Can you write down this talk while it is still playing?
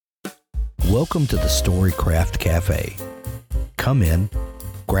Welcome to the Storycraft Cafe. Come in,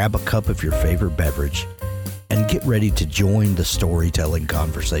 grab a cup of your favorite beverage, and get ready to join the storytelling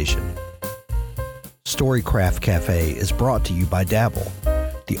conversation. Storycraft Cafe is brought to you by Dabble,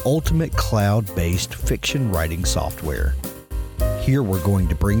 the ultimate cloud-based fiction writing software. Here we're going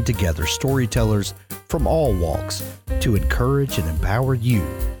to bring together storytellers from all walks to encourage and empower you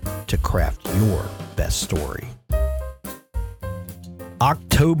to craft your best story.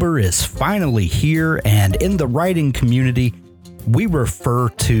 October is finally here, and in the writing community, we refer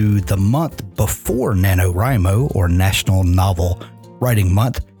to the month before NaNoWriMo, or National Novel Writing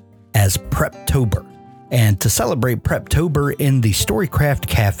Month, as Preptober. And to celebrate Preptober in the Storycraft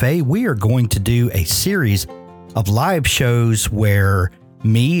Cafe, we are going to do a series of live shows where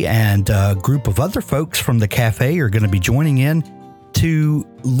me and a group of other folks from the cafe are going to be joining in to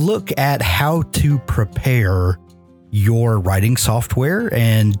look at how to prepare your writing software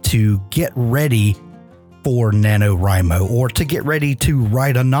and to get ready for NaNoWriMo, or to get ready to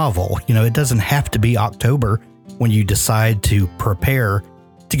write a novel. You know, it doesn't have to be October when you decide to prepare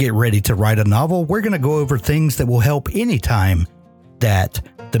to get ready to write a novel. We're going to go over things that will help anytime that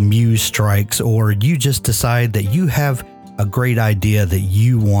the muse strikes, or you just decide that you have a great idea that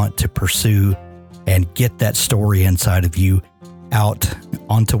you want to pursue and get that story inside of you out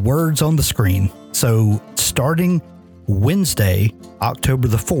onto words on the screen. So starting Wednesday, October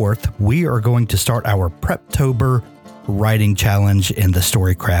the 4th, we are going to start our Preptober writing challenge in the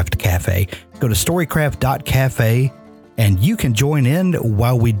Storycraft Cafe. Go to storycraft.cafe and you can join in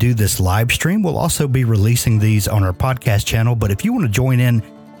while we do this live stream. We'll also be releasing these on our podcast channel, but if you want to join in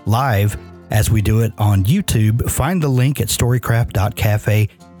live as we do it on YouTube, find the link at storycraft.cafe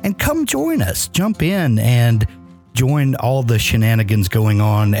and come join us. Jump in and join all the shenanigans going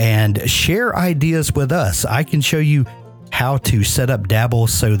on and share ideas with us. I can show you how to set up Dabble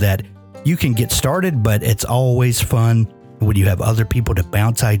so that you can get started, but it's always fun when you have other people to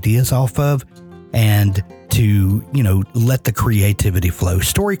bounce ideas off of and to, you know, let the creativity flow.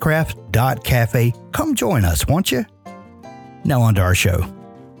 Storycraft.cafe. Come join us, won't you? Now on to our show.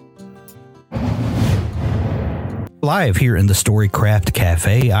 Live here in the Storycraft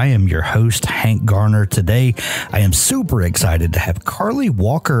Cafe, I am your host, Hank Garner. Today, I am super excited to have Carlie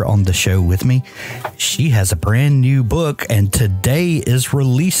Walker on the show with me. She has a brand new book, and today is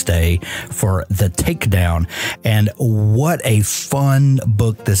release day for The Takedown. And what a fun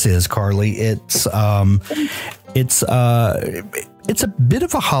book this is, Carlie. It's a bit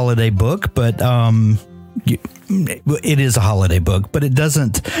of a holiday book, but it is a holiday book, but it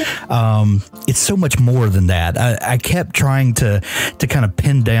doesn't, it's so much more than that. I kept trying to kind of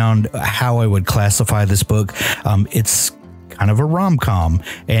pin down how I would classify this book. It's kind of a rom-com,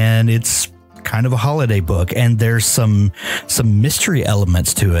 and it's kind of a holiday book, and there's some mystery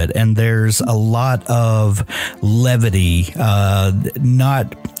elements to it, and there's a lot of levity,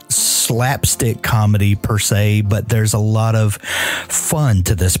 not slapstick comedy per se, but there's a lot of fun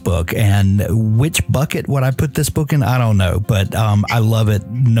to this book. And which bucket would I put this book in? I don't know, but I love it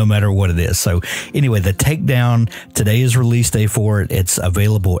no matter what it is. So anyway, The Takedown, today is release day for it. It's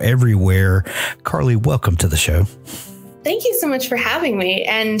available everywhere. Carlie, welcome to the show. Thank you so much for having me.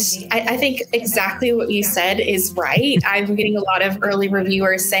 And I think exactly what you said is right. I'm getting a lot of early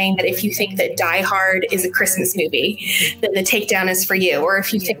reviewers saying that if you think that Die Hard is a Christmas movie, then The Takedown is for you. Or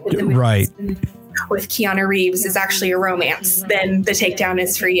if you think that the movie with Keanu Reeves is actually a romance, then The Takedown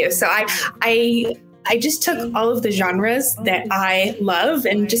is for you. So I just took all of the genres that I love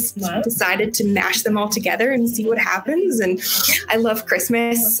and just decided to mash them all together and see what happens. And I love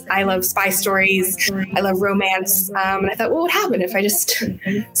Christmas. I love spy stories. I love romance. And I thought, well, what would happen if I just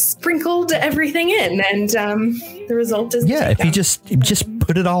sprinkled everything in? And the result is if you just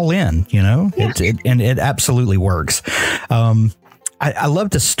put it all in, you know, it absolutely works. I love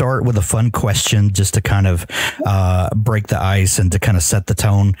to start with a fun question just to kind of break the ice and to kind of set the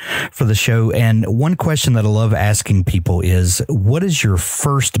tone for the show. And one question that I love asking people is, what is your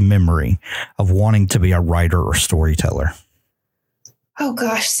first memory of wanting to be a writer or storyteller? Oh,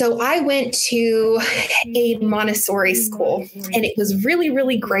 gosh. So I went to a Montessori school, and it was really,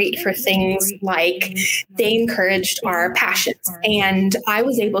 really great for things like they encouraged our passions. And I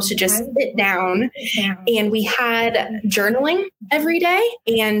was able to just sit down, and we had journaling every day,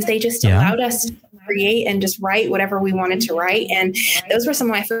 and they just allowed us to create and just write whatever we wanted to write. And those were some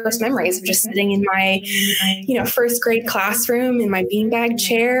of my first memories of just sitting in my, first grade classroom in my beanbag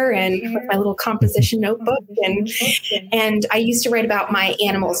chair and with my little composition notebook. And I used to write about my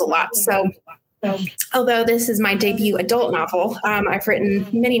animals a lot. So although this is my debut adult novel, I've written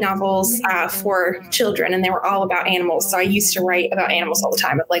many novels for children, and they were all about animals. So I used to write about animals all the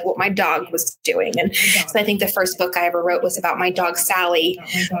time, of like what my dog was doing. And so I think the first book I ever wrote was about my dog Sally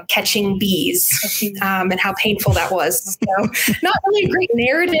catching bees, and how painful that was. So not really a great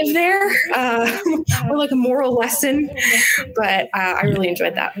narrative there, or like a moral lesson, but I really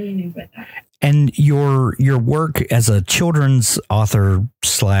enjoyed that. And your work as a children's author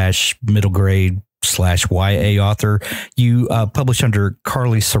 / middle grade / YA author, you published under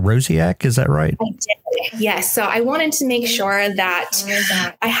Carlie Sorosiak, is that right? I did. Yes. So I wanted to make sure that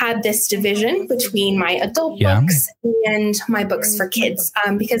I had this division between my adult books and my books for kids,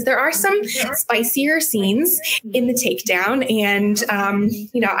 because there are some spicier scenes in the takedown. And,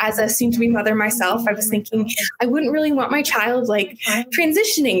 as a soon-to-be mother myself, I was thinking I wouldn't really want my child like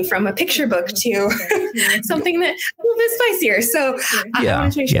transitioning from a picture book to something that a little bit spicier. So I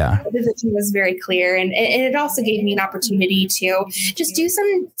wanted to make sure the division was very clear. And it also gave me an opportunity to just do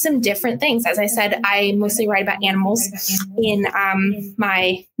some different things. As I said, I mostly write about animals in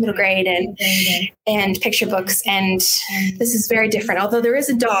my middle grade and picture books. And this is very different. Although there is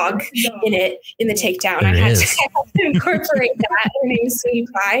a dog in the takedown, I had to incorporate that. Her name is Sweetie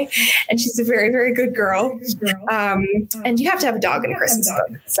Pie, and she's a very, very good girl. And you have to have a dog in a Christmas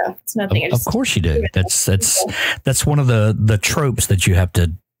book. So it's nothing. Of course you do. That's one of the tropes that you have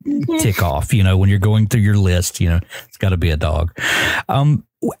to tick off, when you're going through your list, it's got to be a dog.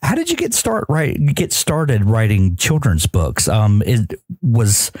 How did you get started writing children's books?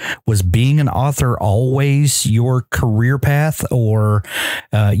 Was being an author always your career path, or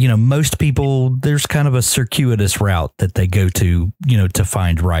most people, there's kind of a circuitous route that they go to, to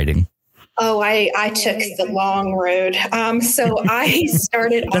find writing? Oh, I took the long road. So I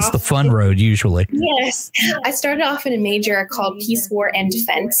started That's the fun road, usually. Yes. I started off in a major called Peace, War, and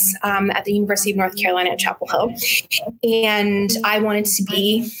Defense at the University of North Carolina at Chapel Hill. And I wanted to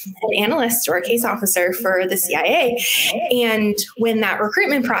be an analyst or a case officer for the CIA. And when that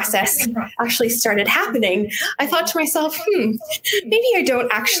recruitment process actually started happening, I thought to myself, maybe I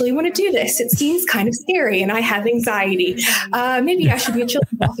don't actually want to do this. It seems kind of scary and I have anxiety. Maybe I should be a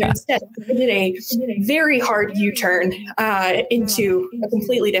children's author instead. I did a very hard U-turn into a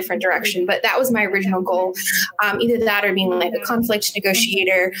completely different direction. But that was my original goal. Either that or being like a conflict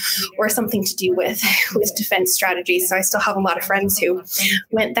negotiator or something to do with defense strategy. So I still have a lot of friends who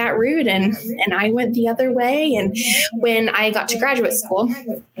went that route and I went the other way. And when I got to graduate school,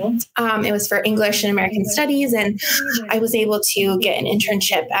 it was for English and American Studies. And I was able to get an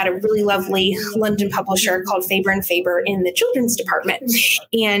internship at a really lovely London publisher called Faber & Faber in the children's department.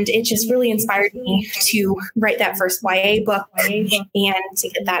 And it just really inspired me to write that first YA book and to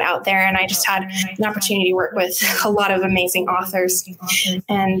get that out there. And I just had an opportunity to work with a lot of amazing authors.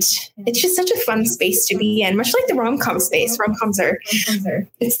 And it's just such a fun space to be in, much like the rom-com space. Rom-coms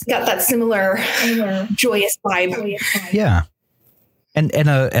it's got that similar joyous vibe. Yeah. And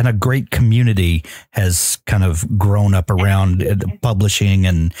a great community has kind of grown up around publishing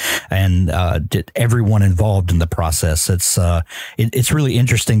and everyone involved in the process. It's really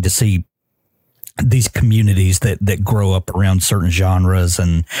interesting to see these communities that grow up around certain genres,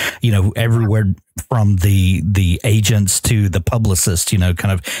 and everywhere from the agents to the publicists,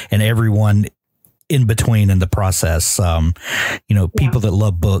 kind of, and everyone in between in the process. People that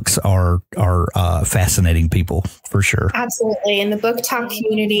love books are fascinating people for sure. Absolutely. And the book talk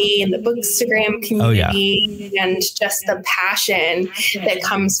community and the Bookstagram community and just the passion that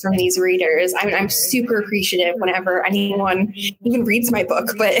comes from these readers. I mean, I'm super appreciative whenever anyone even reads my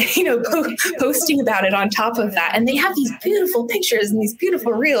book, but, posting about it on top of that. And they have these beautiful pictures and these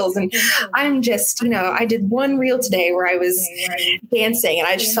beautiful reels. And I'm just, I did one reel today where I was dancing and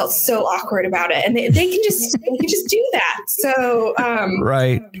I just felt so awkward about it. And they can just do that. So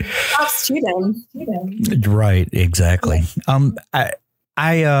right. Props to them. Right. Exactly.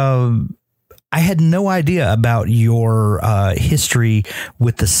 I had no idea about your history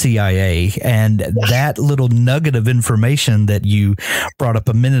with the CIA, and that little nugget of information that you brought up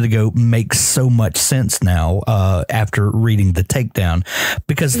a minute ago makes so much sense now after reading The Takedown,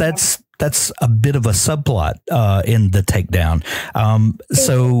 because that's a bit of a subplot in The Takedown.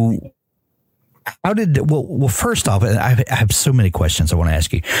 So how did, well, first off, I have so many questions I want to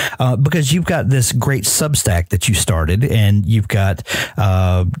ask you, because you've got this great Substack that you started, and you've got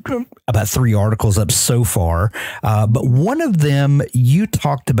a about 3 articles up so far. But one of them, you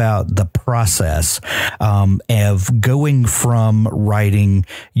talked about the process of going from writing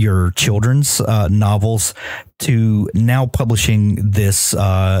your children's novels to now publishing this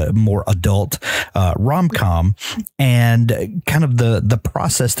more adult rom-com, and kind of the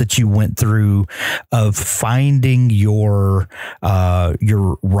process that you went through of finding your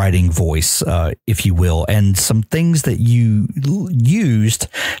writing voice, if you will, and some things that you used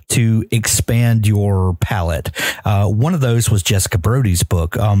to expand your palette. One of those was Jessica Brody's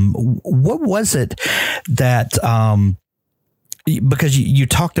book. What was it that because you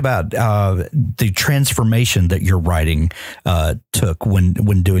talked about the transformation that your writing took when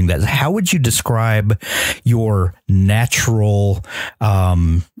doing that. How would you describe your natural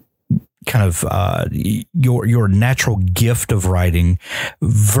your natural gift of writing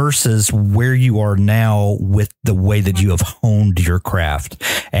versus where you are now with the way that you have honed your craft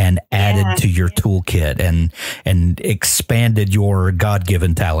and added to your toolkit and expanded your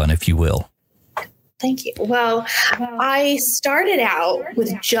God-given talent, if you will? Thank you. Well, I started out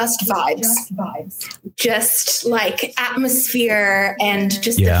with just vibes, just like atmosphere and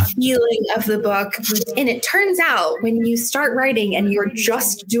just the feeling of the book. And it turns out when you start writing and you're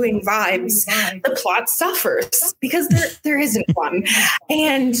just doing vibes, the plot suffers because there isn't one.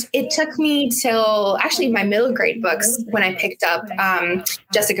 And it took me till actually my middle grade books when I picked up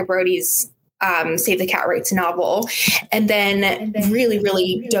Jessica Brody's Save the Cat Writes novel, and then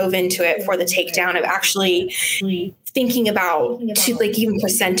really dove into it for the takedown of actually thinking about even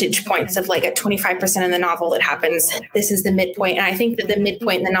percentage points of like at 25% of the novel that happens, this is the midpoint. And I think that the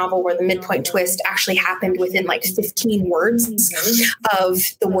midpoint in the novel where the midpoint twist actually happened within like 15 words of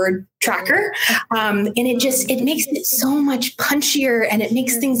the word tracker. And it makes it so much punchier, and it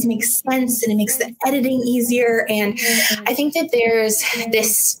makes things make sense, and it makes the editing easier. And I think that there's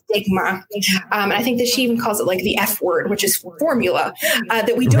this stigma. And I think that she even calls it like the F word, which is formula,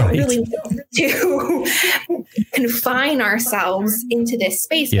 that we don't really want to confine ourselves into this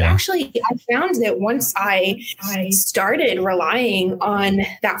space. But actually, I found that once I started relying on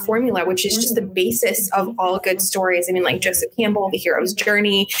that formula, which is just the basis of all good stories. I mean, like Joseph Campbell, The Hero's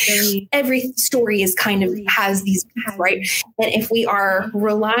Journey, every story is kind of has these, right? And if we are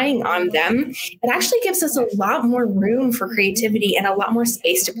relying on them, it actually gives us a lot more room for creativity and a lot more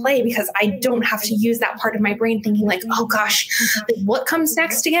space to play, because I don't have to use that part of my brain thinking like, oh gosh, what comes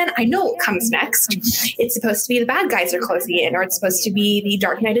next again? I know what comes next. It's supposed to be the bad guys are closing in, or it's supposed to be the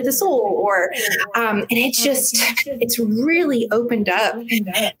dark night of the soul, or and it's really opened up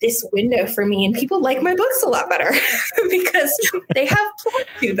this window for me, and people like my books a lot better because they have plot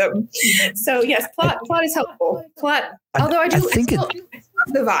to them. So yes, plot is helpful. Although I think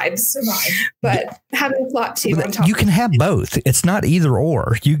the vibes, but having a plot too. You can have both. It's not either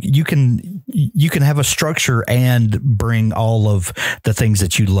or. You can have a structure and bring all of the things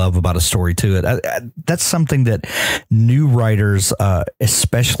that you love about a story to it. That's something that new writers,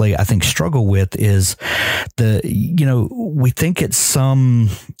 especially, I think, struggle with is we think it's some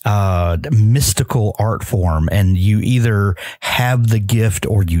mystical art form, and you either have the gift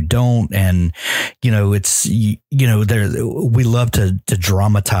or you don't. And we love to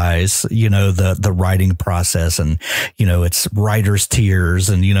dramatize, the writing process, and, it's writer's tears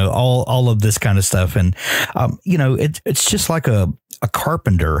and, all of this kind of stuff. And, it's just like a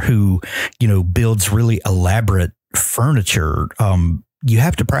carpenter who, builds really elaborate furniture. You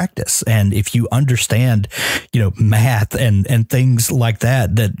have to practice. And if you understand, math and things like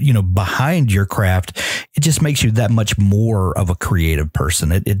that, behind your craft, it just makes you that much more of a creative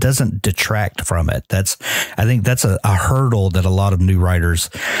person. It doesn't detract from it. I think that's a hurdle that a lot of new writers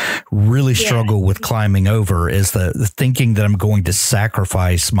really struggle with climbing over, is the thinking that I'm going to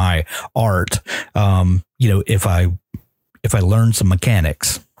sacrifice my art, if I learn some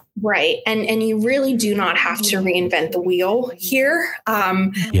mechanics. Right. And you really do not have to reinvent the wheel here.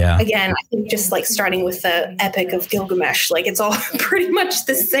 Again, I think just like starting with the Epic of Gilgamesh, like it's all pretty much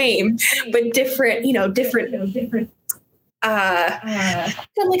the same, but different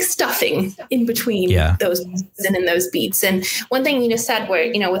like stuffing in between those beats and in those beats. And one thing you just said,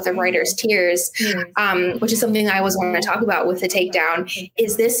 where with the writer's tears, which is something I always want to talk about with the takedown,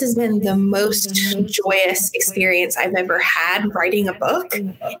 is this has been the most joyous experience I've ever had writing a book,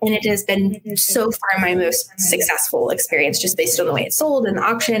 and it has been so far my most successful experience, just based on the way it sold and the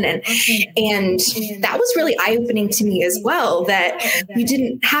auction, and that was really eye-opening to me as well, that you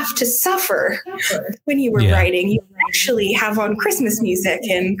didn't have to suffer when you were writing. You were actually be have on Christmas music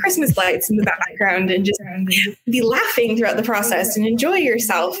and Christmas lights in the background and just be laughing throughout the process and enjoy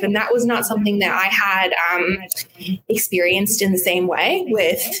yourself. And that was not something that I had experienced in the same way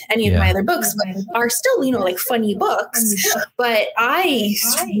with any of my other books, but are still, like funny books. But I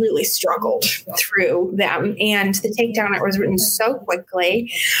really struggled through them. And The Takedown, it was written so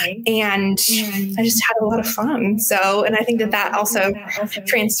quickly, and I just had a lot of fun. So, and I think that also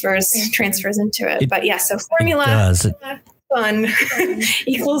transfers into it. But yeah, so formula, fun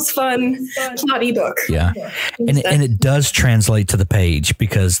equals fun, plotty book. Yeah. And it does translate to the page,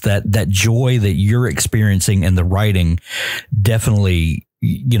 because that joy that you're experiencing in the writing definitely,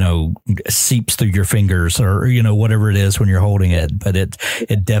 seeps through your fingers, or, whatever it is when you're holding it, but it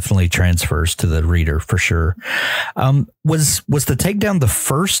definitely transfers to the reader for sure. Was The Takedown the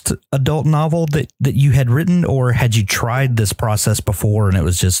first adult novel that you had written, or had you tried this process before and it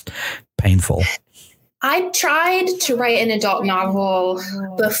was just painful? I tried to write an adult novel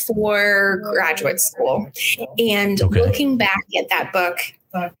before graduate school, and looking back at that book,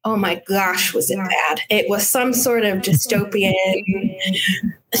 oh my gosh, was it bad. It was some sort of dystopian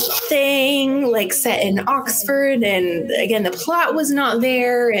thing, like set in Oxford. And again, the plot was not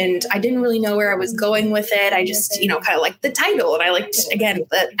there, and I didn't really know where I was going with it. I just, kind of liked the title, and I liked, again,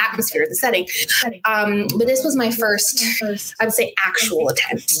 the atmosphere, the setting. But this was my first, I would say, actual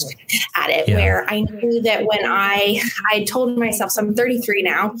attempt at it, where I knew that when I told myself, so I'm 33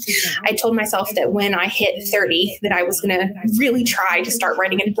 now, I told myself that when I hit 30, that I was going to really try to start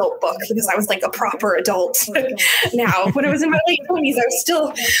writing an adult book, because I was like a proper adult now. When I was in my late 20s,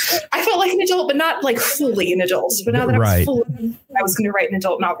 I felt like an adult, but not like fully an adult. But now that I was going to write an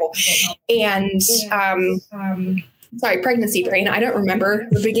adult novel. And sorry, pregnancy brain. I don't remember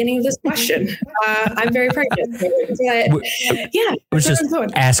the beginning of this question. I'm very pregnant. I was just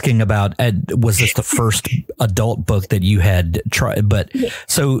asking about, was this the first adult book that you had tried? But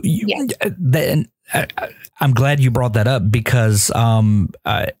so then I'm glad you brought that up, because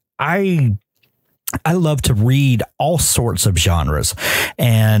I love to read all sorts of genres,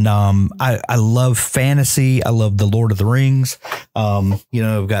 and I love fantasy. I love the Lord of the Rings.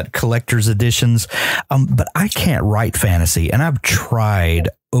 I've got collector's editions, but I can't write fantasy, and I've tried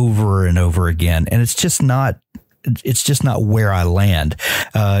over and over again, and it's just not where I land.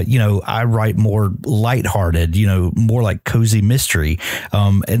 I write more lighthearted, more like cozy mystery.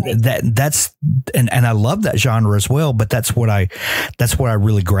 And I love that genre as well, but that's what I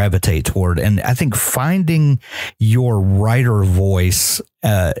really gravitate toward. And I think finding your writer voice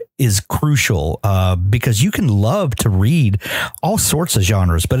is crucial, because you can love to read all sorts of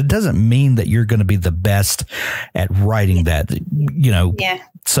genres, but it doesn't mean that you're going to be the best at writing that,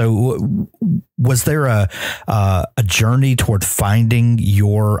 So was there a journey toward finding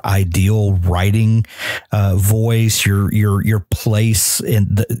your ideal writing voice, your place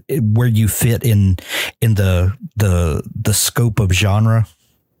in where you fit in the scope of genre?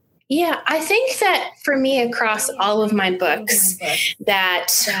 Yeah, I think that for me, across all of my books, that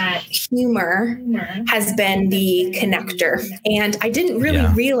humor has been the connector. And I didn't really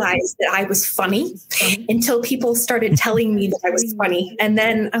realize that I was funny until people started telling me that I was funny. And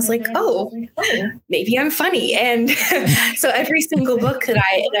then I was like, oh, maybe I'm funny. And so every single book that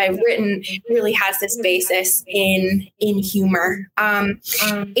I've written really has this basis in humor. And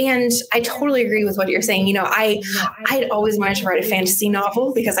I totally agree with what you're saying. I'd always wanted to write a fantasy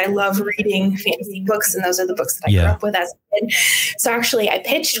novel, because I love reading fantasy books, and those are the books that I grew up with as a kid. So actually I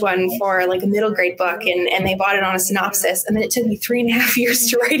pitched one for like a middle grade book, and they bought it on a synopsis, and then it took me 3.5 years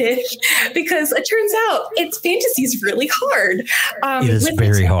to write it, because it turns out fantasy is really hard. It is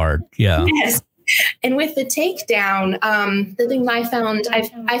very hard. Yeah. Yes. And with The Takedown, the thing that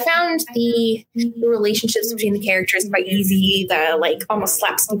I found the relationships between the characters quite easy, the almost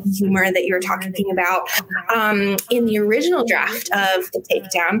slapstick humor that you were talking about. In the original draft of The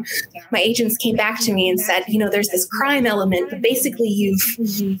Takedown, my agents came back to me and said, there's this crime element, but basically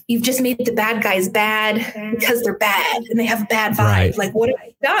you've just made the bad guys bad because they're bad and they have a bad vibe. Right. Like, what have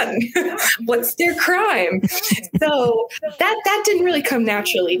you done? What's their crime? So that didn't really come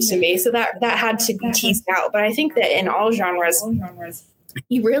naturally to me. So that had to be teased out. But I think that in all genres,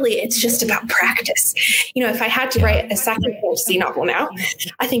 it's just about practice. If I had to write a second fantasy novel now,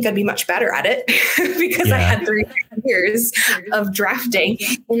 I think I'd be much better at it because I had 3 years of drafting.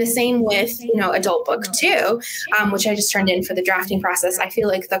 And the same with, adult book too, which I just turned in for the drafting process. I feel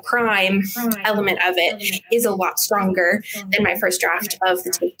like the crime element of it is a lot stronger than my first draft of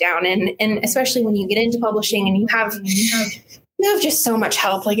The Takedown. And especially when you get into publishing and you have You have just so much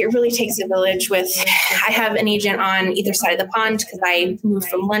help. Like, it really takes a village. I have an agent on either side of the pond because I moved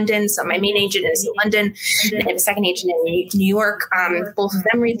from London. So my main agent is in London and I have a second agent in New York. Both of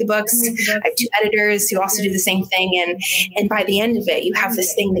them read the books. I have two editors who also do the same thing. And by the end of it, you have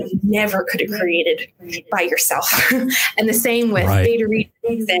this thing that you never could have created by yourself. And the same with beta readers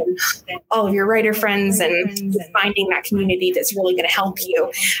and all of your writer friends, and finding that community that's really going to help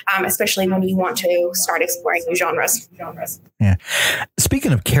you, especially when you want to start exploring new genres. Yeah.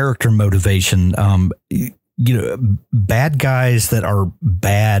 Speaking of character motivation, bad guys that are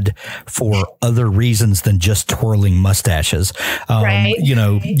bad for other reasons than just twirling mustaches.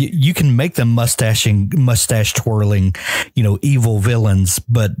 You can make them mustache twirling, evil villains,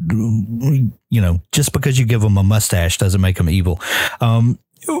 but just because you give them a mustache doesn't make them evil. Are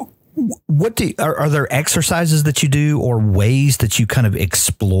there exercises that you do or ways that you kind of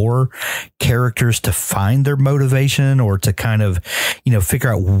explore characters to find their motivation, or to kind of,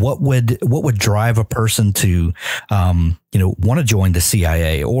 figure out what would drive a person to, want to join the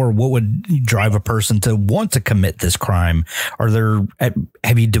CIA, or what would drive a person to want to commit this crime?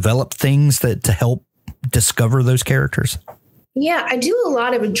 Have you developed things to help discover those characters? Yeah, I do a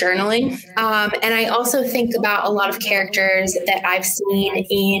lot of journaling. And I also think about a lot of characters that I've seen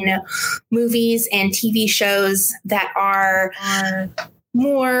in movies and TV shows that are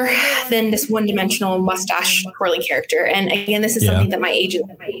more than this one-dimensional mustache twirling character. And again, this is something that my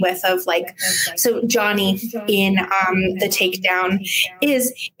agent with so Johnny in The Takedown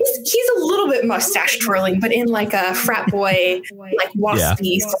he's a little bit mustache twirling, but in like a frat boy, like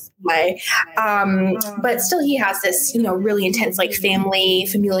waspy way. But still he has this, really intense like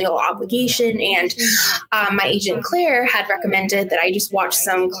familial obligation. And my agent Claire had recommended that I just watch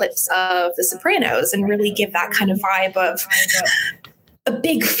some clips of The Sopranos and really give that kind of vibe of a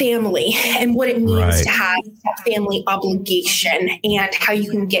big family and what it means to have that family obligation, and how you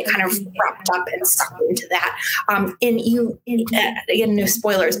can get kind of wrapped up and sucked into that. Again, no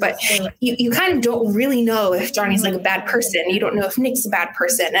spoilers, but you kind of don't really know if Johnny's like a bad person. You don't know if Nick's a bad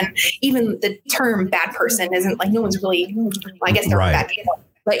person. And even the term bad person isn't like, no one's really, I guess they're bad people.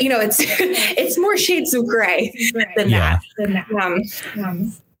 But, it's more shades of gray than that.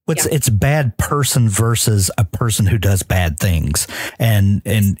 It's bad person versus a person who does bad things. And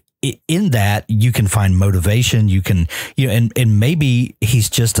in that you can find motivation. You can, and maybe he's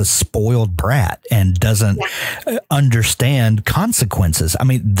just a spoiled brat and doesn't understand consequences. I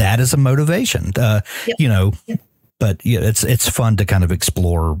mean, that is a motivation, but it's fun to kind of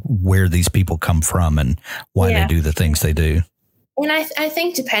explore where these people come from and why they do the things they do. And I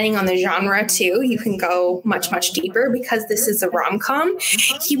think depending on the genre too, you can go much, much deeper, because this is a rom-com.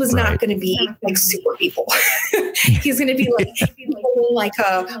 He was not going to be like super evil. He's going to be like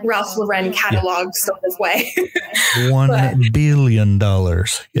a Ralph Lauren catalog sort of way. $1 billion. Yeah.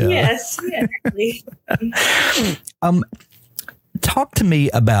 Yes. Exactly. Talk to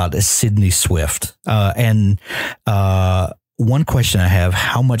me about Sydney Swift. One question I have,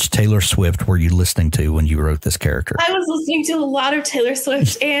 how much Taylor Swift were you listening to when you wrote this character? I was listening to a lot of Taylor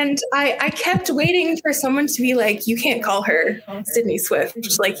Swift, and I kept waiting for someone to be like, you can't call her Sydney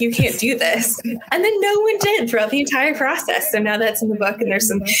Swift. Like, you can't do this. And then no one did throughout the entire process. So now that's in the book, and there's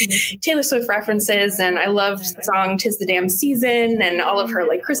some Taylor Swift references, and I loved the song "'Tis the Damn Season" and all of her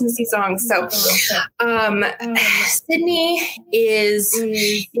like Christmassy songs. So Sydney is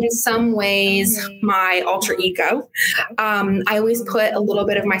in some ways my alter ego. I always put a little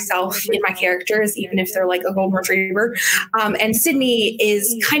bit of myself in my characters, even if they're like a golden retriever. And Sydney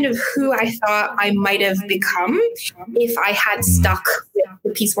is kind of who I thought I might have become if I had stuck with the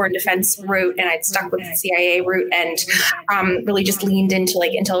Peace, War, and Defense route, and I'd stuck with the CIA route, and really just leaned into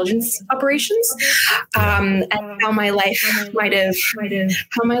like intelligence operations, and how my life might have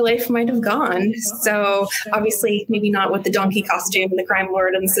gone. So obviously, maybe not with the donkey costume, the crime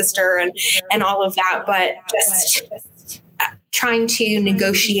lord and sister, and all of that, but just trying to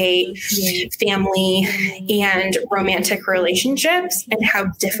negotiate family and romantic relationships, and how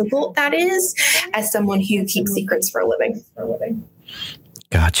difficult that is as someone who keeps secrets for a living.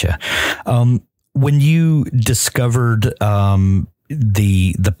 Gotcha. When you discovered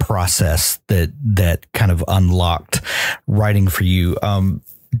the process that kind of unlocked writing for you,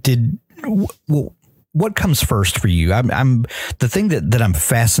 what comes first for you? I'm the thing that I'm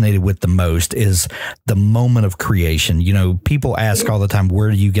fascinated with the most is the moment of creation. People ask all the time,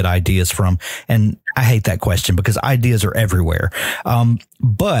 where do you get ideas from? And I hate that question because ideas are everywhere.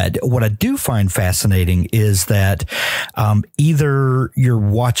 But what I do find fascinating is that either you're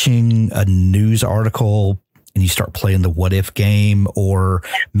watching a news article and you start playing the what if game, or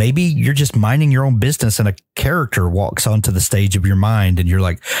maybe you're just minding your own business and a character walks onto the stage of your mind and you're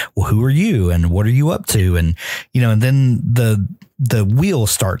like, well, who are you and what are you up to? And, and then the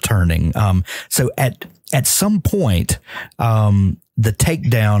wheels start turning. So at some point, the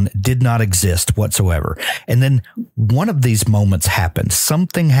takedown did not exist whatsoever. And then one of these moments happened,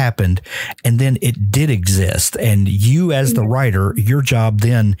 something happened, and then it did exist. And you, as the writer, your job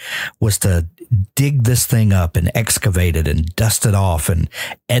then was to dig this thing up and excavate it and dust it off and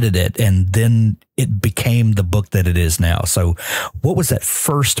edit it. And then it became the book that it is now. So what was that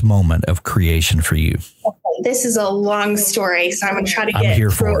first moment of creation for you? This is a long story, so I'm going to try to get here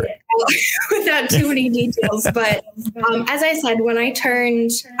through for it without too many details. But as I said, when I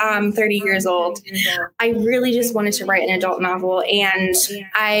turned 30 years old, I really just wanted to write an adult novel. And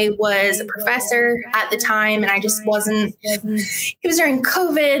I was a professor at the time, and I just wasn't, it was during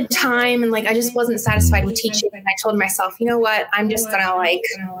COVID time, and I just wasn't satisfied with teaching. And I told myself, you know what, I'm just going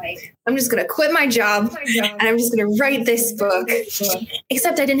to quit my job and I'm just going to write this book,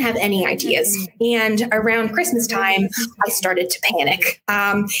 except I didn't have any ideas. And around Christmas time, I started to panic.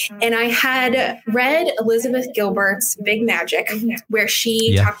 And I had read Elizabeth Gilbert's Big Magic, where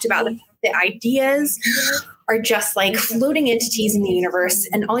she talked about the ideas are just like floating entities in the universe.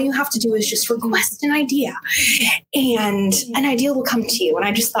 And all you have to do is just request an idea and an idea will come to you. And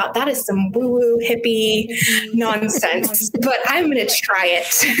I just thought that is some woo-woo hippie nonsense, but I'm going to try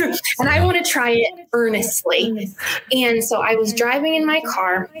it. And I want to try it earnestly. And so I was driving in my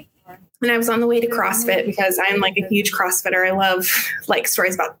car, and I was on the way to CrossFit because I'm a huge CrossFitter. I love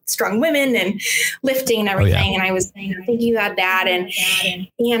stories about strong women and lifting and everything. Oh, yeah. And I was thinking about that.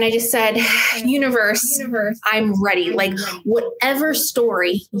 And I just said, universe, I'm ready. Whatever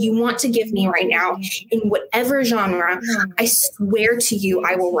story you want to give me right now in whatever genre, I swear to you,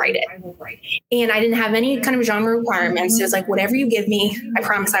 I will write it. And I didn't have any kind of genre requirements. It was whatever you give me, I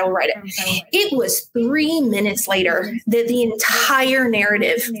promise I will write it. It was 3 minutes later that the entire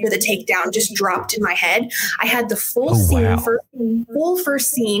narrative for the takedown just dropped in my head. I had the full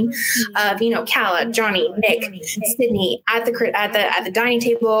first scene of Calla, Johnny, Nick, Sydney at the dining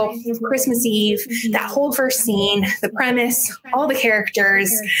table, Christmas Eve. That whole first scene, the premise, all the characters,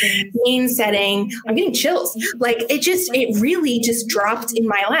 main setting. I'm getting chills. It really just dropped in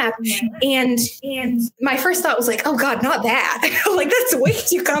my lap. And my first thought was oh God, not that. That's way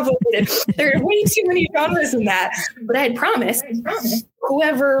too complicated. There are way too many genres in that. But I had promised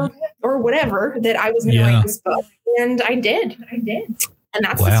whoever or whatever that I was going to write this book, and I did. And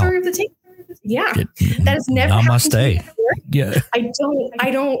that's the story of the take. Yeah, that has never happened to me before. Yeah,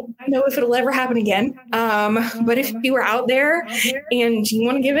 I don't know if it'll ever happen again. But if you are out there and you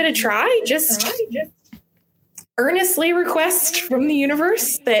want to give it a try, just earnestly request from the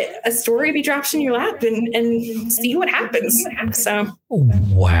universe that a story be dropped in your lap and see what happins. So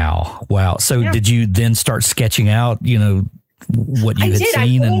wow. So did you then start sketching out, what you had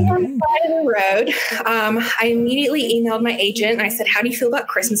seen? I on the side of the road. I immediately emailed my agent and I said, "How do you feel about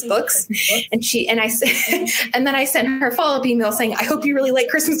Christmas books?" And I said, and then I sent her a follow-up email saying, "I hope you really like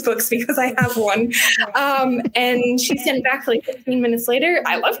Christmas books because I have one." And she sent back 15 minutes later,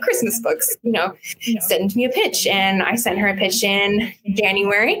 "I love Christmas books. Send me a pitch." And I sent her a pitch in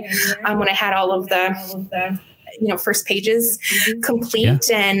January when I had all of the first pages complete.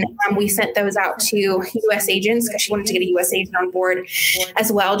 And we sent those out to U.S. agents because she wanted to get a U.S. agent on board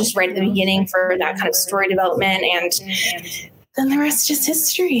as well, just right at the beginning for that kind of story development. And then the rest is just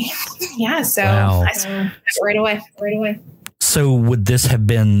history. Yeah. So I started right away. So would this have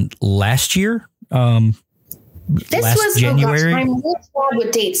been last year? This was January. I'm really bad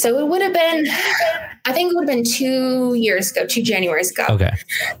with dates. So it would have been, I think it would have been 2 Januaries ago. Okay.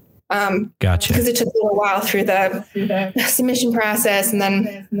 Gotcha. Because it took a little while through the submission process, and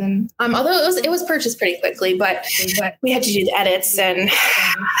then although it was purchased pretty quickly, but we had to do the edits and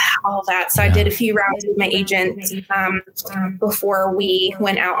all that. So I did a few rounds with my agent before we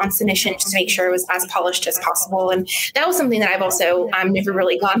went out on submission, just to make sure it was as polished as possible. And that was something that I've also never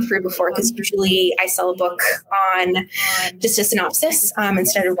really gone through before, because usually I sell a book on just a synopsis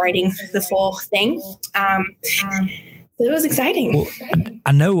instead of writing the full thing. It was exciting. Well,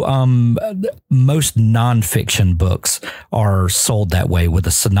 I know most nonfiction books are sold that way, with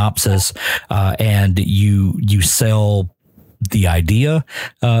a synopsis, and you sell the idea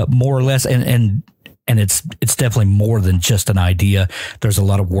more or less, and it's definitely more than just an idea. There's a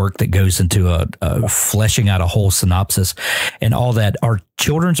lot of work that goes into a fleshing out a whole synopsis and all that. Are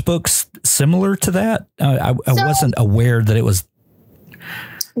children's books similar to that? I wasn't aware that it was.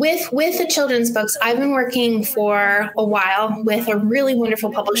 With the children's books, I've been working for a while with a really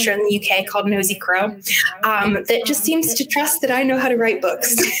wonderful publisher in the UK called Nosy Crow, that just seems to trust that I know how to write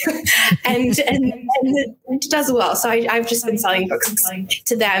books, and it does well. So I've just been selling books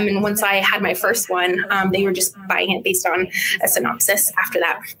to them, and once I had my first one, they were just buying it based on a synopsis after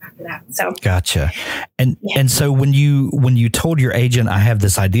that. So gotcha. And so when you told your agent, I have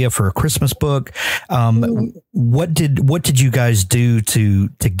this idea for a Christmas book, what did you guys do to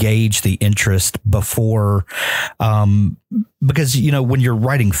gauge the interest before? Because, when you're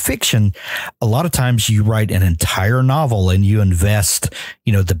writing fiction, a lot of times you write an entire novel and you invest,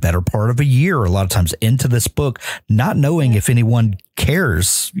 the better part of a year, a lot of times into this book, not knowing if anyone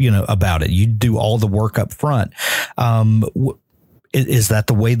cares, about it. You do all the work up front. Is that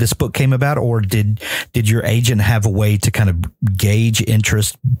the way this book came about, or did your agent have a way to kind of gauge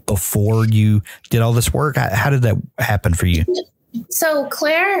interest before you did all this work? How did that happen for you? So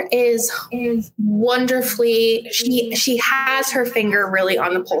Claire is wonderfully, she has her finger really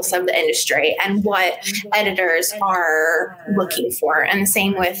on the pulse of the industry and what editors are looking for. And the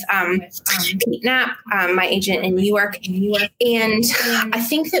same with Pete Knapp, my agent in New York. And I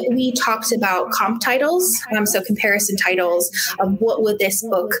think that we talked about comp titles, so comparison titles of what would this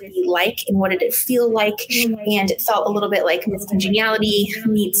book be like and what did it feel like. And it felt a little bit like Miss Congeniality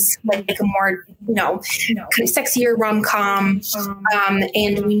meets like a more, kind of sexier rom-com.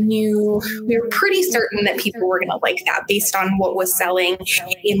 And we were pretty certain that people were going to like that based on what was selling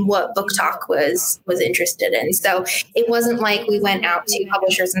and what Book Talk was interested in. So it wasn't like we went out to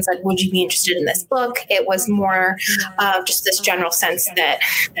publishers and said, would you be interested in this book? It was more of just this general sense that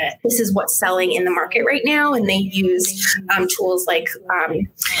this is what's selling in the market right now. And they use tools like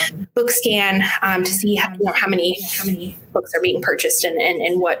BookScan to see how many books are being purchased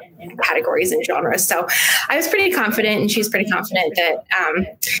and what categories and genres. So I was pretty confident, and she was pretty confident that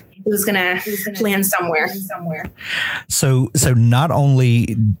it was going to land somewhere. So not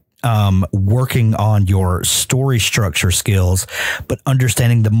only working on your story structure skills, but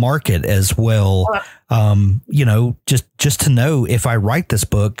understanding the market as well. Just to know, if I write this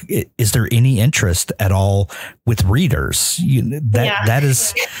book, is there any interest at all with readers? That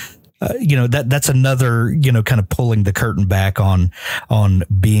is. That's another, kind of pulling the curtain back on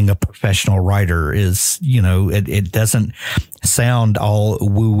being a professional writer is, it doesn't sound all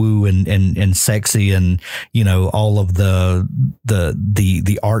woo woo and sexy and, all of the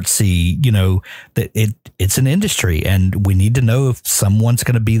artsy, that it's an industry and we need to know if someone's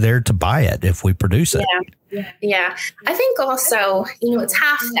going to be there to buy it if we produce it. Yeah. I think also, it's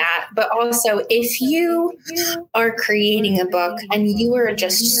half that, but also if you are creating a book and you are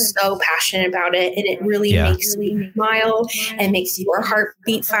just so passionate about it and it really makes you smile and makes your heart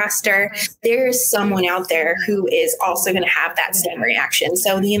beat faster, there's someone out there who is also going to have that same reaction.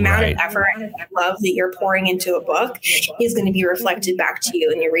 So the amount of effort and love that you're pouring into a book is going to be reflected back to you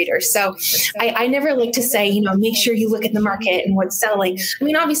and your readers. So I never like to say, make sure you look at the market and what's selling. I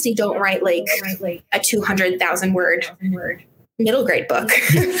mean, obviously don't write like a 200,000 word middle grade book,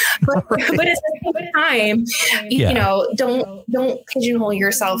 but at the same time, don't pigeonhole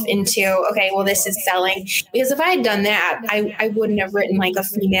yourself into, okay, well, this is selling. Because if I had done that, I wouldn't have written like a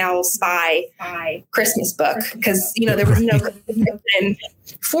female spy Christmas book because, there was no description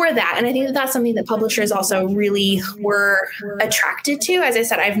for that. And I think that that's something that publishers also really were attracted to. As I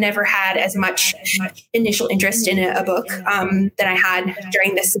said, I've never had as much initial interest in a book that I had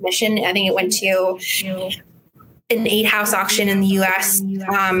during this submission. I think it went to an 8-house auction in the US and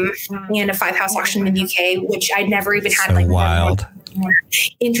a 5-house auction in the UK, which I'd never even had wild.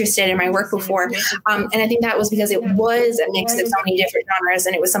 Interested in my work before. And I think that was because it was a mix of so many different genres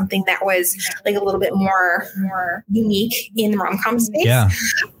and it was something that was like a little bit more unique in the rom-com space. Yeah.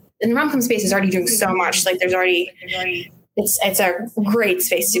 And the rom-com space is already doing so much. Like there's already, it's a great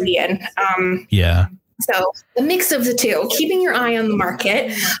space to be in. So the mix of the two, keeping your eye on the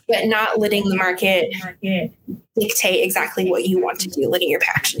market, but not letting the market dictate exactly what you want to do, letting your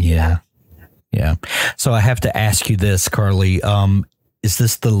passion do that. Yeah. So I have to ask you this, Carlie. Is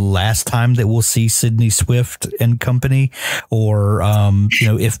this the last time that we'll see Sydney Swift and company? Or,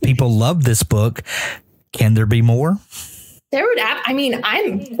 if people love this book, can there be more?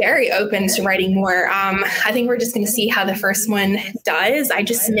 I'm very open to writing more. I think we're just going to see how the first one does. I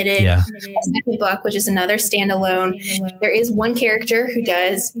just submitted a second book, which is another standalone. There is one character who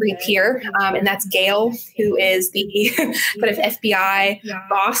does reappear, and that's Gail, who is the kind of FBI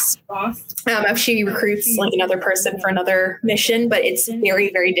boss. She recruits like another person for another mission, but it's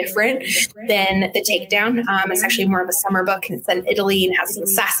very, very different than The Takedown. It's actually more of a summer book, and it's in Italy and has some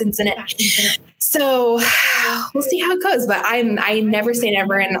assassins in it. So we'll see how it goes, but I never say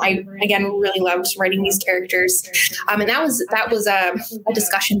never. And I, again, really loved writing these characters. And that was a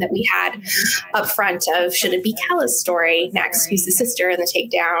discussion that we had up front of, should it be Kella's story next, who's the sister in the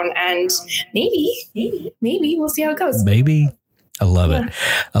takedown? And maybe we'll see how it goes. Maybe. I love it.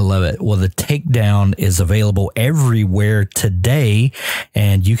 I love it. Well, the takedown is available everywhere today,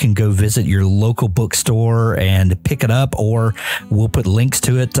 and you can go visit your local bookstore and pick it up, or we'll put links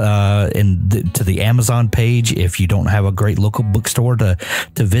to it to the Amazon page if you don't have a great local bookstore to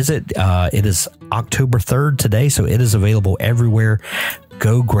visit. It is October 3rd today, so it is available everywhere.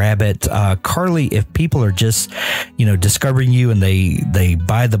 Go grab it. Carlie, if people are just, discovering you and they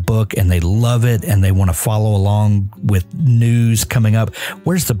buy the book and they love it and they want to follow along with news coming up,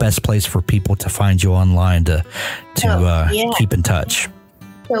 where's the best place for people to find you online to keep in touch?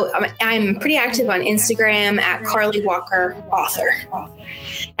 So I'm pretty active on Instagram at Carlie Walker Author,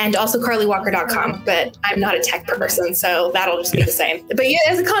 and also carliewalker.com, but I'm not a tech person, so that'll just be the same. But yeah,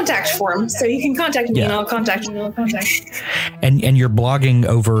 as a contact form, so you can contact me and I'll contact you. And you're blogging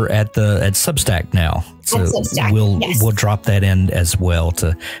over at Substack now. So Substack, we'll drop that in as well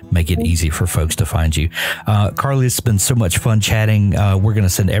to make it easy for folks to find you. Carlie, it's been so much fun chatting. We're going to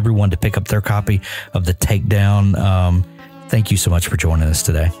send everyone to pick up their copy of The Takedown. Thank you so much for joining us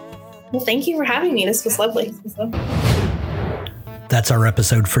today. Well, thank you for having me. This was lovely. That's our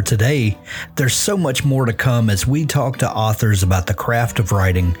episode for today. There's so much more to come as we talk to authors about the craft of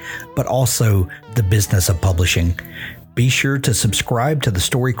writing, but also the business of publishing. Be sure to subscribe to the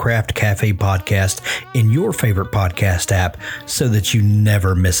Storycraft Cafe podcast in your favorite podcast app so that you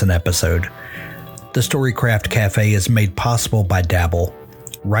never miss an episode. The Storycraft Cafe is made possible by Dabble.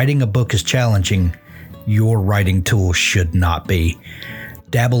 Writing a book is challenging. Your writing tool should not be.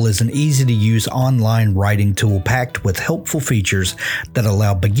 Dabble is an easy-to-use online writing tool packed with helpful features that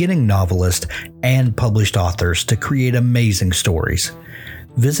allow beginning novelists and published authors to create amazing stories.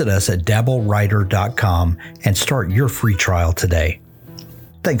 Visit us at dabblewriter.com and start your free trial today.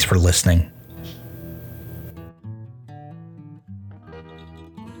 Thanks for listening.